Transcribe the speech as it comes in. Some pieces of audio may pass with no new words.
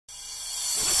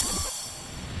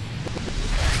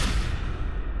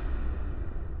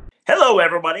Hello,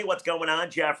 everybody. What's going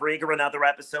on? Jeff Rieger, another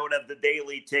episode of the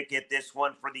Daily Ticket. This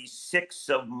one for the 6th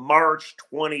of March,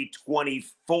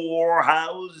 2024.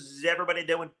 How's everybody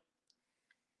doing?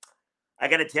 I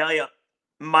got to tell you,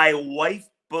 my wife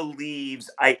believes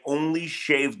I only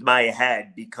shaved my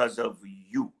head because of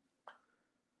you.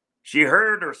 She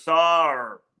heard or saw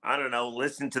or, I don't know,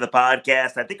 listened to the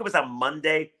podcast. I think it was on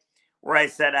Monday where I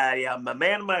said I am a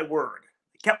man of my word.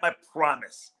 I kept my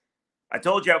promise. I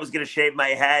told you I was going to shave my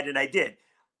head, and I did.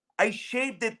 I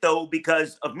shaved it, though,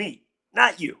 because of me,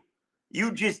 not you.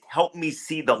 You just helped me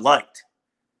see the light.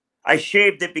 I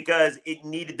shaved it because it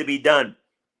needed to be done.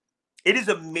 It is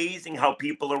amazing how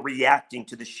people are reacting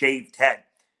to the shaved head.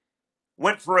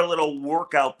 Went for a little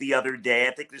workout the other day.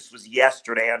 I think this was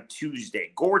yesterday on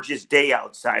Tuesday. Gorgeous day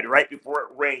outside, right before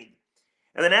it rained.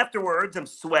 And then afterwards, I'm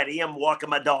sweaty. I'm walking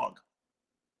my dog.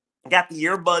 Got the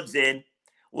earbuds in,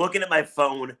 looking at my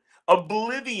phone,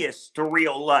 oblivious to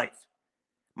real life.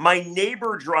 My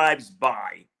neighbor drives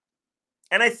by,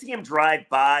 and I see him drive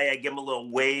by. I give him a little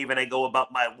wave, and I go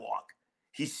about my walk.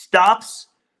 He stops,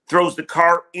 throws the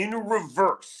car in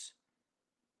reverse,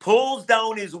 pulls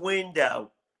down his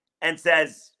window, and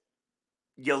says,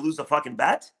 "You lose a fucking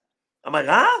bet?" I'm like,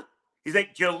 huh? He's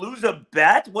like, "You lose a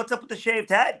bet? What's up with the shaved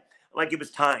head?" I'm like, it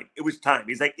was time. It was time.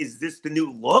 He's like, "Is this the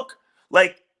new look?"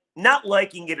 Like, not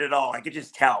liking it at all. I could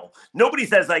just tell. Nobody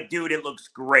says, like, "Dude, it looks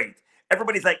great."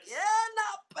 Everybody's like, "Yeah,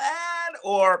 not bad,"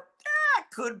 or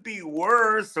could be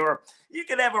worse, or you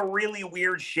could have a really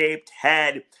weird shaped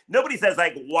head. Nobody says,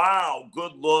 like, "Wow,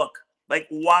 good look." Like,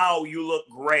 "Wow, you look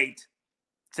great."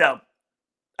 So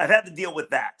I've had to deal with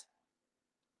that.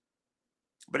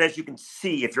 But as you can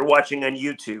see, if you're watching on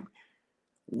YouTube,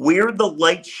 where the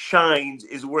light shines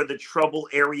is where the trouble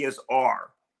areas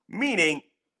are. Meaning,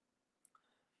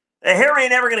 the hair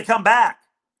ain't ever going to come back.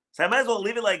 So I might as well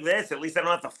leave it like this. At least I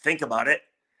don't have to think about it.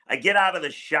 I get out of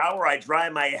the shower, I dry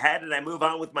my head, and I move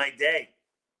on with my day.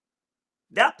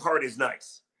 That part is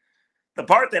nice. The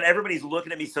part that everybody's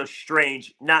looking at me so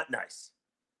strange, not nice.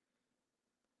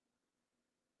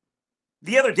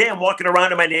 The other day, I'm walking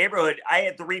around in my neighborhood. I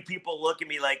had 3 people look at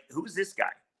me like, "Who's this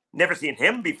guy? Never seen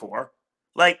him before."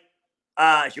 Like,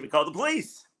 should we call the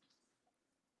police?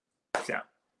 So,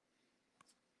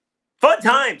 fun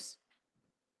times.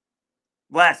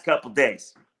 Last couple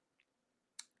days.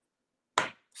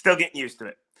 Still getting used to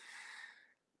it.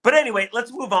 But anyway,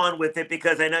 let's move on with it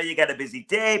because I know you got a busy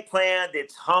day planned.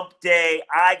 It's hump day.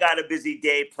 I got a busy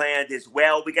day planned as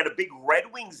well. We got a big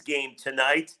Red Wings game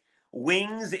tonight.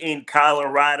 Wings in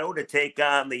Colorado to take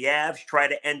on the Avs, try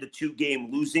to end a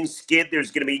 2-game losing skid.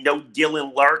 There's going to be no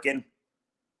Dylan Larkin.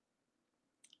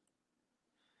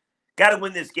 Got to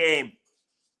win this game.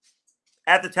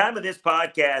 At the time of this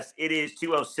podcast, it is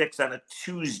 2:06 on a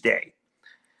Tuesday.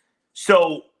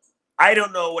 So I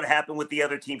don't know what happened with the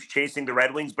other teams chasing the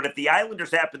Red Wings, but if the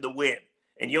Islanders happen to win,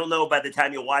 and you'll know by the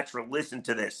time you watch or listen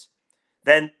to this,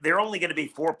 then they're only going to be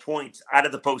 4 points out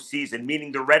of the postseason,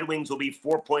 meaning the Red Wings will be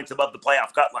 4 points above the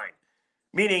playoff cut line,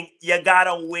 meaning you got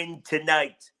to win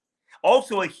tonight.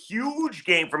 Also, a huge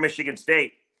game for Michigan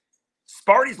State.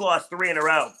 Sparty's lost 3 in a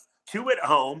row, 2 at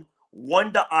home,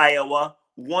 1 to Iowa,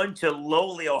 1 to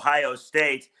lowly Ohio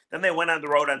State. Then they went on the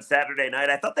road on Saturday night.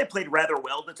 I thought they played rather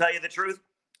well, to tell you the truth.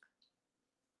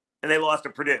 And they lost to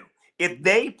Purdue. If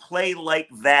they play like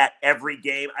that every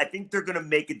game, I think they're going to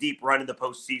make a deep run in the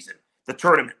postseason, the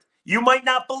tournament. You might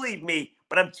not believe me,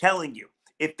 but I'm telling you,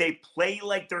 if they play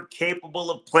like they're capable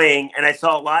of playing, and I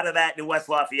saw a lot of that in West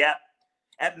Lafayette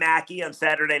at Mackey on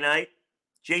Saturday night,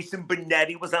 Jason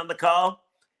Benetti was on the call.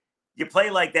 You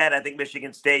play like that, I think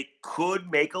Michigan State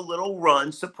could make a little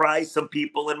run, surprise some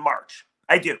people in March.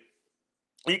 I do.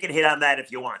 You can hit on that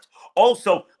if you want.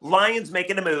 Also, Lions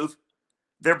making a move.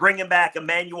 They're bringing back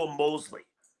Emmanuel Mosley,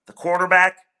 the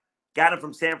quarterback. Got him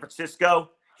from San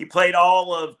Francisco. He played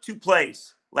all of 2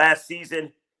 plays last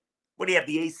season. What do you have,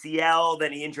 the ACL?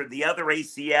 Then he injured the other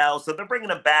ACL. So they're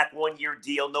bringing him back, 1-year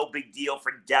deal. No big deal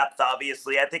for depth,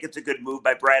 obviously. I think it's a good move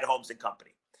by Brad Holmes and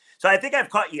company. So I think I've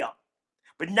caught you up.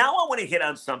 But now I want to hit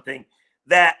on something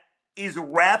that is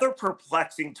rather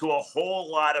perplexing to a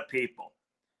whole lot of people.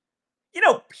 You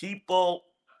know, people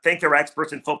think they're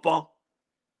experts in football.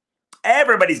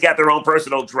 Everybody's got their own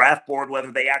personal draft board,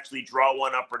 whether they actually draw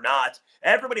one up or not.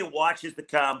 Everybody watches the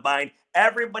combine.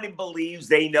 Everybody believes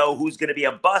they know who's going to be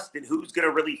a bust and who's going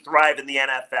to really thrive in the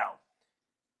NFL.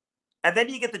 And then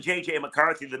you get the JJ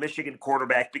McCarthy, the Michigan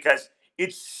quarterback, because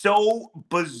it's so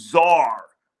bizarre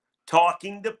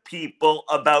talking to people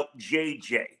about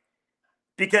JJ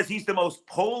because he's the most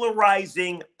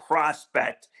polarizing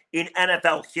prospect in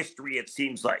NFL history, it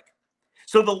seems like.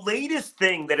 So the latest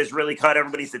thing that has really caught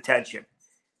everybody's attention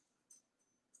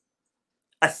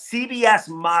A CBS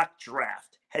mock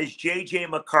draft has JJ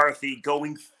McCarthy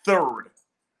going third.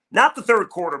 Not the third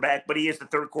quarterback, but he is the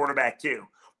third quarterback too.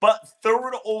 But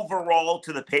third overall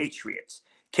to the Patriots.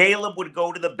 Caleb would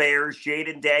go to the Bears,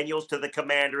 Jaden Daniels to the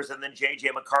Commanders, and then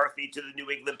JJ McCarthy to the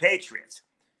New England Patriots.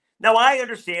 Now, I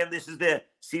understand this is the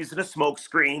season of smoke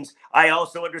screens. I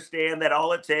also understand that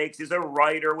all it takes is a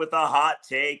writer with a hot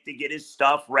take to get his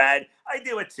stuff read. I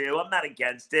do it too. I'm not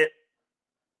against it.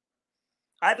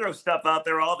 I throw stuff out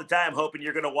there all the time hoping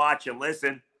you're going to watch and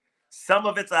listen. Some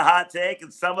of it's a hot take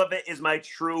and some of it is my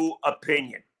true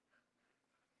opinion.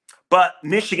 But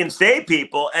Michigan State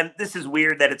people, and this is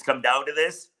weird that it's come down to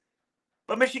this,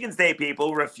 but Michigan State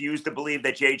people refuse to believe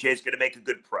that JJ is going to make a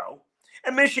good pro.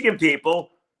 And Michigan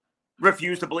people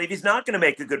refuse to believe he's not going to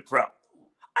make a good pro.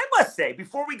 I must say,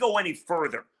 before we go any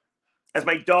further, as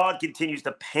my dog continues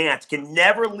to pant, can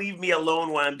never leave me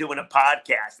alone when I'm doing a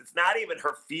podcast. It's not even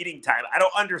her feeding time. I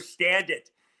don't understand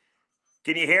it.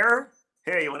 Can you hear her?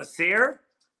 Here, you want to see her?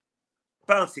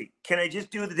 Bouncy, can I just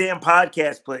do the damn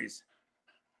podcast, please?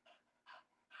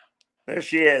 There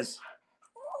she is.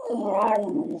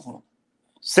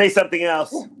 Say something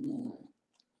else.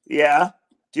 Yeah?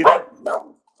 Do you think...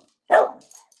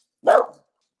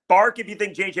 Bark if you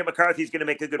think JJ McCarthy is going to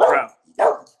make a good pro.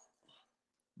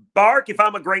 Bark if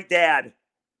I'm a great dad.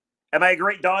 Am I a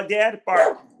great dog dad?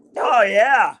 Bark. Oh,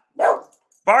 yeah.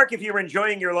 Bark if you're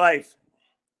enjoying your life.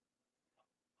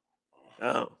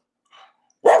 Oh.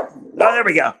 Oh, there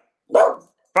we go.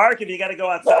 Bark if you got to go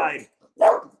outside.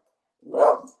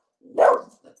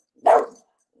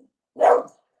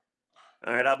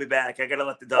 All right, I'll be back. I got to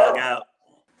let the dog out.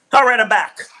 All right, I'm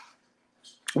back.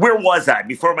 Where was I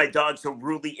before my dog so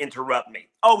rudely interrupt me?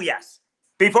 Oh, yes.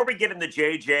 Before we get into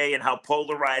JJ and how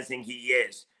polarizing he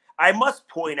is, I must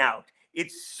point out,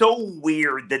 it's so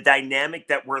weird, the dynamic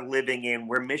that we're living in,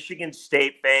 where Michigan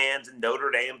State fans and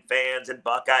Notre Dame fans and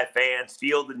Buckeye fans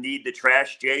feel the need to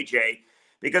trash JJ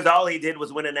because all he did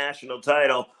was win a national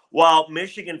title, while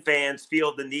Michigan fans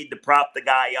feel the need to prop the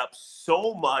guy up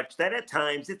so much that at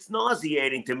times it's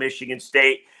nauseating to Michigan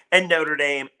State and Notre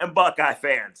Dame and Buckeye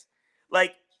fans.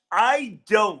 Like, I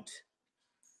don't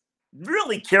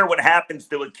really care what happens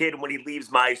to a kid when he leaves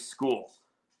my school.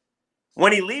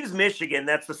 When he leaves Michigan,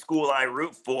 that's the school I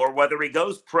root for. Whether he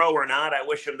goes pro or not, I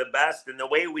wish him the best. And the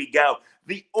way we go,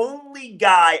 the only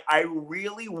guy I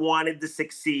really wanted to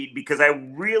succeed because I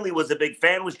really was a big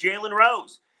fan was Jalen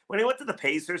Rose. When he went to the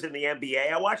Pacers in the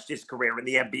NBA, I watched his career in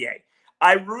the NBA.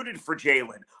 I rooted for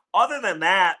Jalen. Other than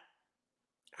that,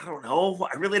 I don't know.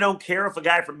 I really don't care if a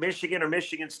guy from Michigan or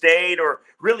Michigan State or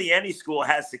really any school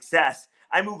has success.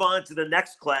 I move on to the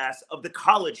next class of the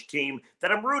college team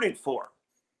that I'm rooting for.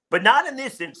 But not in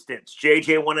this instance.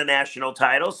 JJ won a national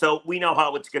title, so we know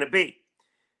how it's going to be.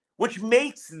 Which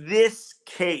makes this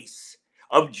case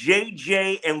of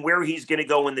JJ and where he's going to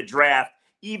go in the draft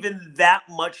even that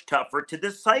much tougher to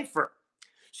decipher.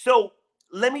 So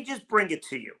let me just bring it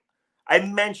to you. I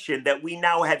mentioned that we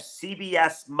now have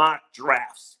CBS mock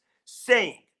drafts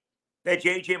saying that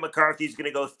JJ McCarthy is going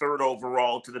to go third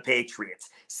overall to the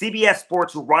Patriots. CBS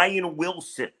Sports' Ryan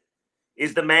Wilson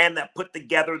is the man that put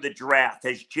together the draft,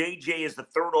 as JJ is the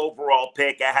third overall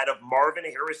pick ahead of Marvin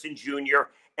Harrison Jr.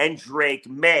 and Drake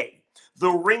May. The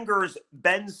Ringer's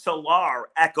Ben Solar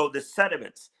echoed the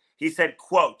sentiments. He said,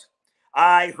 quote,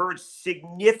 I heard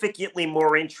significantly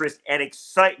more interest and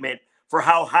excitement for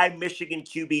how high Michigan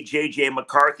QB JJ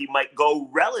McCarthy might go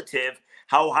relative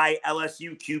how high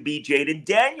LSU QB Jaden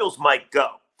Daniels might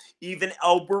go. Even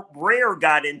Albert Breer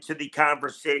got into the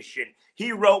conversation.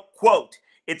 He wrote, quote,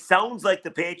 it sounds like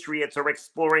the Patriots are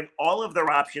exploring all of their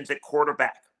options at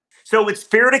quarterback. So it's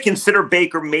fair to consider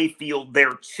Baker Mayfield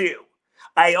there too.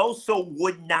 I also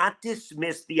would not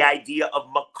dismiss the idea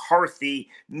of McCarthy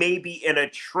maybe in a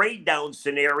trade down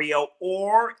scenario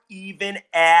or even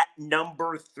at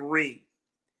number 3.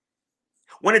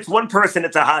 When it's one person,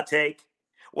 it's a hot take.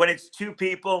 When it's 2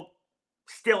 people,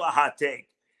 still a hot take.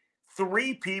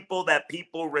 3 people that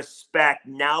people respect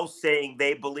now saying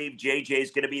they believe JJ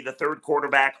is going to be the third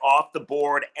quarterback off the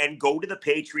board and go to the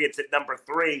Patriots at number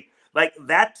 3. Like,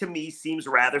 that to me seems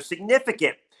rather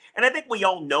significant. And I think we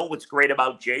all know what's great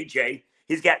about JJ.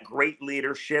 He's got great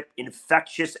leadership,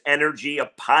 infectious energy,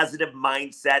 a positive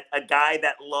mindset, a guy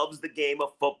that loves the game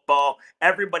of football.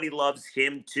 Everybody loves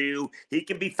him too. He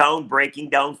can be found breaking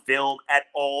down film at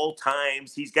all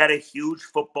times. He's got a huge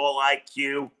football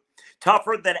IQ,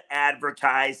 tougher than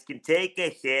advertised, can take a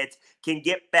hit, can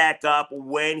get back up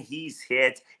when he's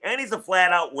hit, and he's a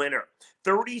flat-out winner.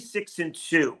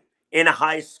 36-2. In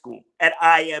high school at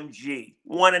IMG,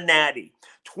 won a natty.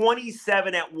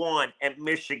 27-1 at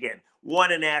Michigan,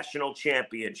 won a national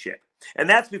championship. And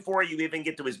that's before you even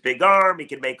get to his big arm. He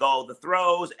can make all the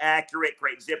throws, accurate,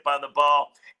 great zip on the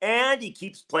ball, and he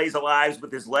keeps plays alive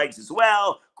with his legs as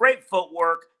well. Great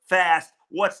footwork, fast.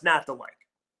 What's not to like?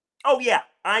 Oh, yeah,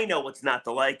 I know what's not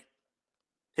to like.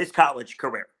 His college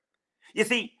career. You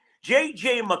see,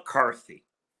 JJ McCarthy,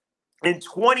 in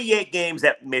 28 games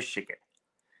at Michigan,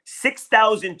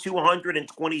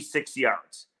 6,226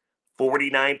 yards,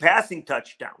 49 passing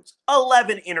touchdowns,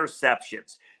 11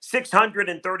 interceptions,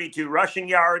 632 rushing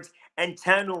yards, and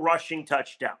 10 rushing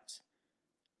touchdowns.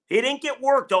 He didn't get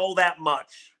worked all that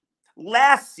much.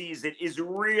 Last season is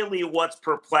really what's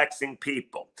perplexing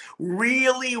people.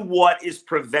 Really what is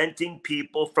preventing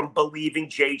people from believing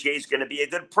JJ is going to be a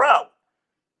good pro.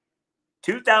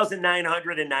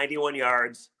 2,991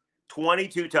 yards,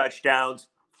 22 touchdowns,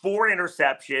 4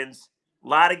 interceptions, a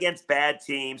lot against bad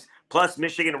teams. Plus,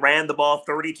 Michigan ran the ball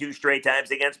 32 straight times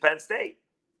against Penn State.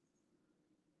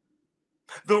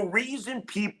 The reason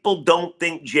people don't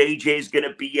think JJ is going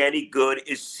to be any good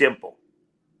is simple.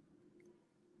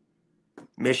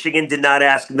 Michigan did not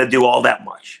ask him to do all that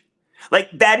much.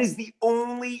 Like, that is the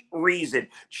only reason.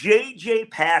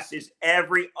 JJ passes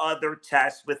every other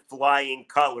test with flying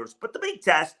colors. But the big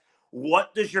test,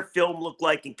 what does your film look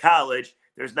like in college?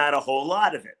 There's not a whole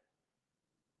lot of it.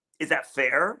 Is that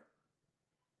fair?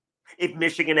 If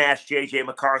Michigan asked JJ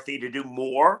McCarthy to do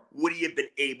more, would he have been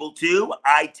able to?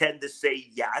 I tend to say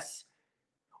yes.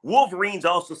 Wolverines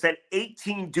also sent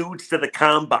 18 dudes to the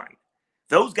combine.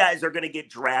 Those guys are going to get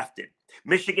drafted.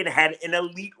 Michigan had an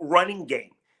elite running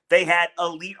game. They had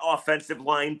elite offensive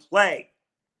line play.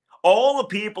 All the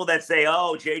people that say,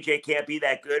 oh, JJ can't be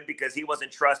that good because he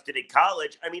wasn't trusted in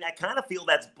college, I mean, I kind of feel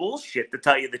that's bullshit, to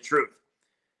tell you the truth.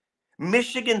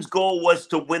 Michigan's goal was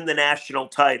to win the national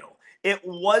title. It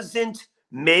wasn't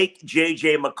make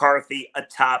JJ McCarthy a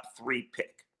top 3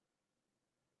 pick.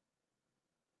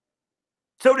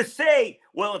 So to say,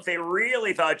 well, if they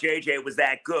really thought JJ was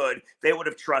that good, they would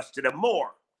have trusted him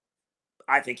more.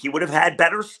 I think he would have had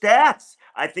better stats.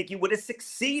 I think he would have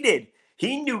succeeded.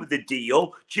 He knew the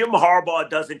deal. Jim Harbaugh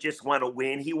doesn't just want to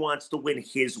win. He wants to win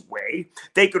his way.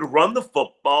 They could run the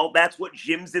football. That's what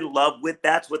Jim's in love with.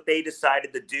 That's what they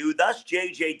decided to do. Thus,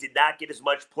 JJ did not get as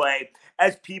much play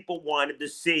as people wanted to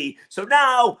see. So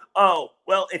now, oh,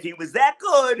 well, if he was that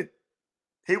good,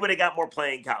 he would have got more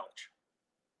play in college.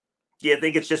 Do you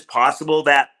think it's just possible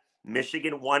that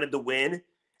Michigan wanted to win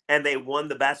and they won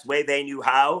the best way they knew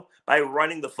how, by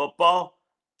running the football?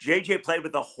 JJ played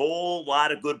with a whole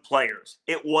lot of good players.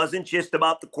 It wasn't just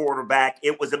about the quarterback.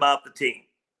 It was about the team.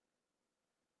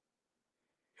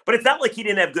 But it's not like he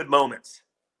didn't have good moments.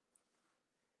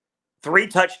 3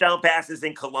 touchdown passes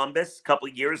in Columbus a couple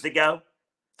of years ago.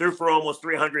 Threw for almost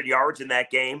 300 yards in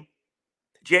that game.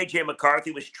 JJ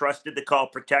McCarthy was trusted to call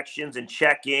protections and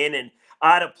check in and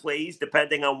out of plays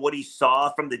depending on what he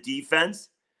saw from the defense.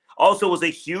 Also was a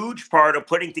huge part of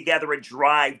putting together a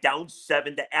drive down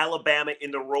 7 to Alabama in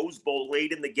the Rose Bowl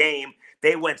late in the game.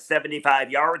 They went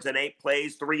 75 yards in 8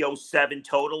 plays, 3:07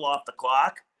 total off the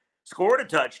clock. Scored a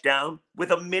touchdown with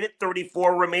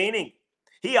 1:34 remaining.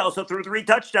 He also threw 3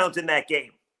 touchdowns in that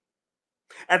game.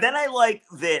 And then I like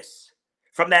this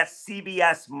from that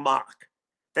CBS mock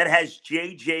that has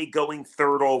JJ going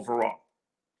 3rd overall.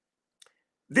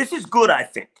 This is good, I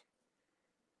think.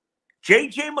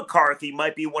 JJ McCarthy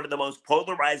might be one of the most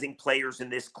polarizing players in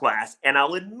this class, and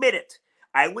I'll admit it.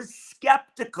 I was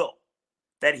skeptical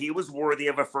that he was worthy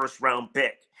of a 1st-round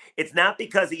pick. It's not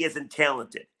because he isn't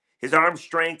talented. His arm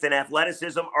strength and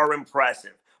athleticism are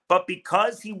impressive, but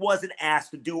because he wasn't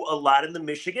asked to do a lot in the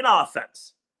Michigan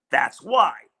offense. That's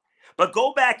why. But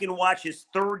go back and watch his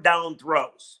 3rd down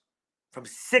throws from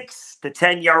 6 to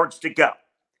 10 yards to go.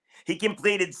 He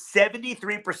completed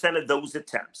 73% of those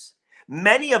attempts.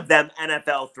 Many of them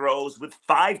NFL throws with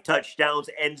 5 touchdowns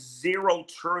and 0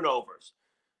 turnovers.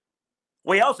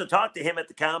 We also talked to him at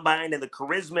the combine, and the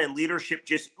charisma and leadership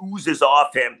just oozes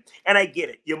off him. And I get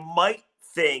it. You might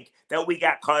think that we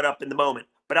got caught up in the moment.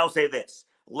 But I'll say this.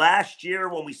 Last year,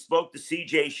 when we spoke to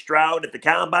C.J. Stroud at the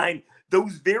combine,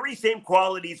 those very same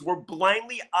qualities were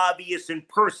blindly obvious in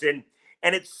person,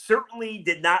 and it certainly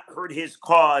did not hurt his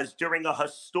cause during a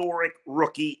historic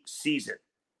rookie season.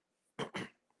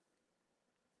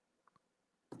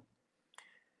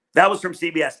 That was from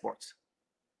CBS Sports.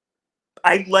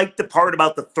 I like the part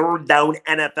about the 3rd down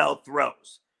NFL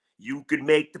throws. You could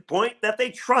make the point that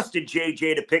they trusted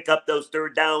JJ to pick up those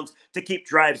 3rd downs to keep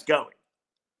drives going.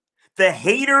 The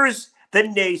haters, the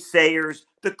naysayers,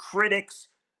 the critics,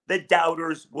 the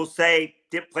doubters will say,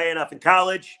 didn't play enough in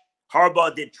college.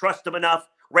 Harbaugh didn't trust him enough.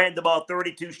 Ran the ball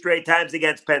 32 straight times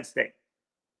against Penn State.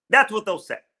 That's what they'll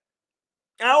say.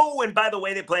 Oh, and by the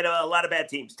way, they played a lot of bad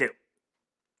teams too.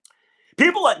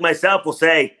 People like myself will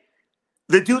say,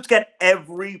 the dude's got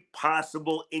every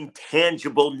possible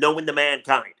intangible known to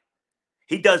mankind.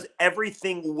 He does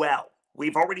everything well.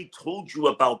 We've already told you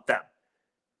about them.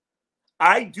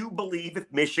 I do believe if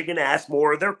Michigan asked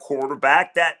more of their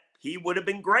quarterback that he would have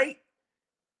been great.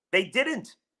 They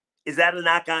didn't. Is that a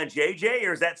knock on JJ,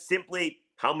 or is that simply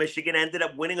how Michigan ended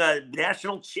up winning a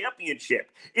national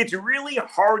championship? It's really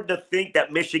hard to think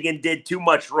that Michigan did too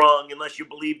much wrong unless you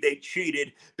believe they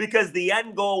cheated, because the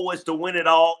end goal was to win it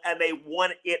all, and they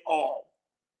won it all.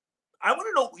 I want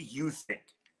to know what you think.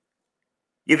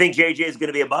 You think JJ is going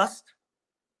to be a bust?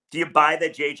 Do you buy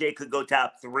that JJ could go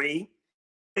top 3?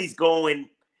 He's going,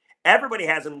 everybody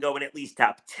has him going at least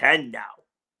top 10 now.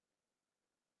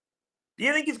 Do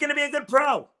you think he's going to be a good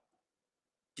pro?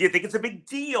 Do you think it's a big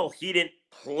deal he didn't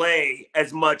play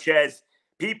as much as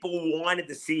people wanted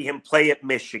to see him play at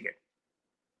Michigan?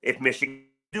 If Michigan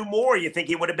do more, you think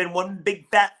he would have been one big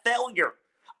fat failure?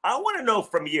 I want to know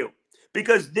from you,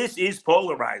 because this is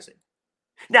polarizing.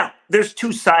 Now, there's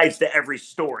two sides to every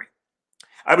story.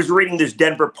 I was reading this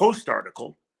Denver Post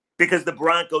article because the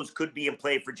Broncos could be in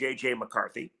play for JJ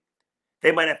McCarthy.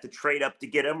 They might have to trade up to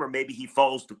get him, or maybe he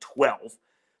falls to 12.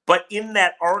 But in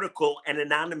that article, an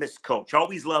anonymous coach,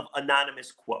 always love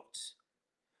anonymous quotes,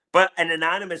 but an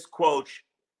anonymous coach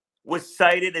was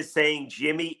cited as saying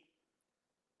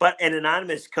an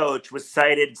anonymous coach was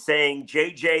cited saying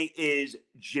JJ is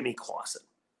Jimmy Clausen.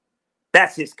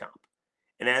 That's his comp.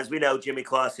 And as we know, Jimmy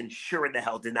Clausen sure in the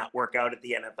hell did not work out at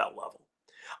the NFL level.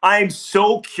 I'm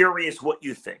so curious what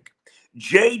you think.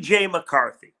 JJ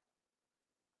McCarthy,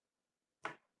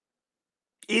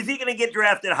 is he going to get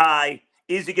drafted high?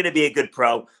 Is he going to be a good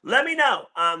pro? Let me know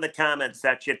on the comment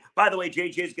section. By the way,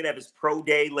 JJ is going to have his pro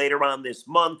day later on this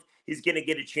month. He's going to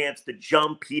get a chance to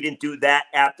jump. He didn't do that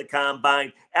at the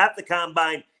combine. At the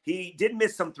combine, he did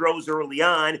miss some throws early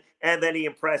on, and then he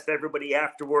impressed everybody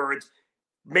afterwards.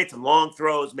 Made some long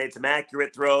throws, made some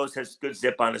accurate throws, has good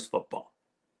zip on his football.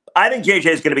 I think JJ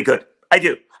is going to be good. I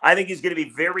do. I think he's going to be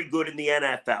very good in the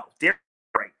NFL. They're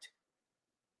great.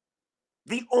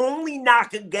 The only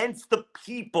knock against the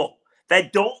people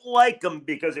that don't like him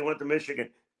because he went to Michigan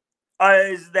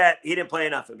is that he didn't play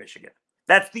enough in Michigan.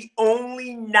 That's the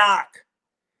only knock.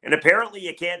 And apparently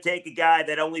you can't take a guy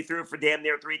that only threw for damn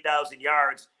near 3,000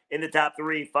 yards in the top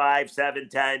 3, 5, 7,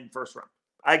 10 first round.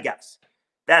 I guess.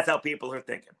 That's how people are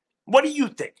thinking. What do you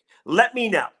think? Let me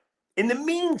know. In the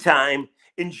meantime,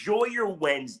 enjoy your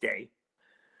Wednesday.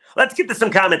 Let's get to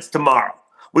some comments tomorrow.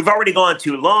 We've already gone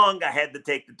too long. I had to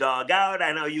take the dog out.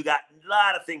 I know you got a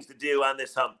lot of things to do on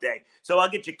this hump day. So I'll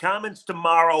get your comments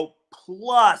tomorrow.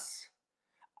 Plus,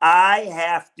 I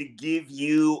have to give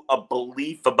you a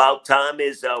belief about Tom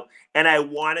Izzo, and I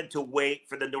wanted to wait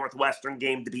for the Northwestern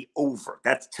game to be over.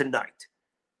 That's tonight.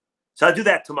 So I'll do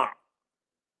that tomorrow.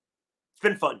 It's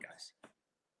been fun, guys.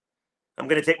 I'm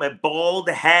going to take my bald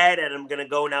head, and I'm going to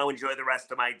go now enjoy the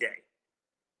rest of my day.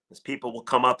 As people will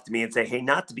come up to me and say, hey,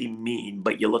 not to be mean,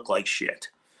 but you look like shit.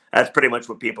 That's pretty much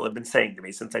what people have been saying to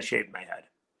me since I shaved my head.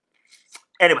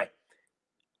 Anyway,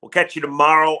 we'll catch you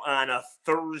tomorrow on a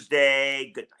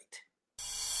Thursday. Good night.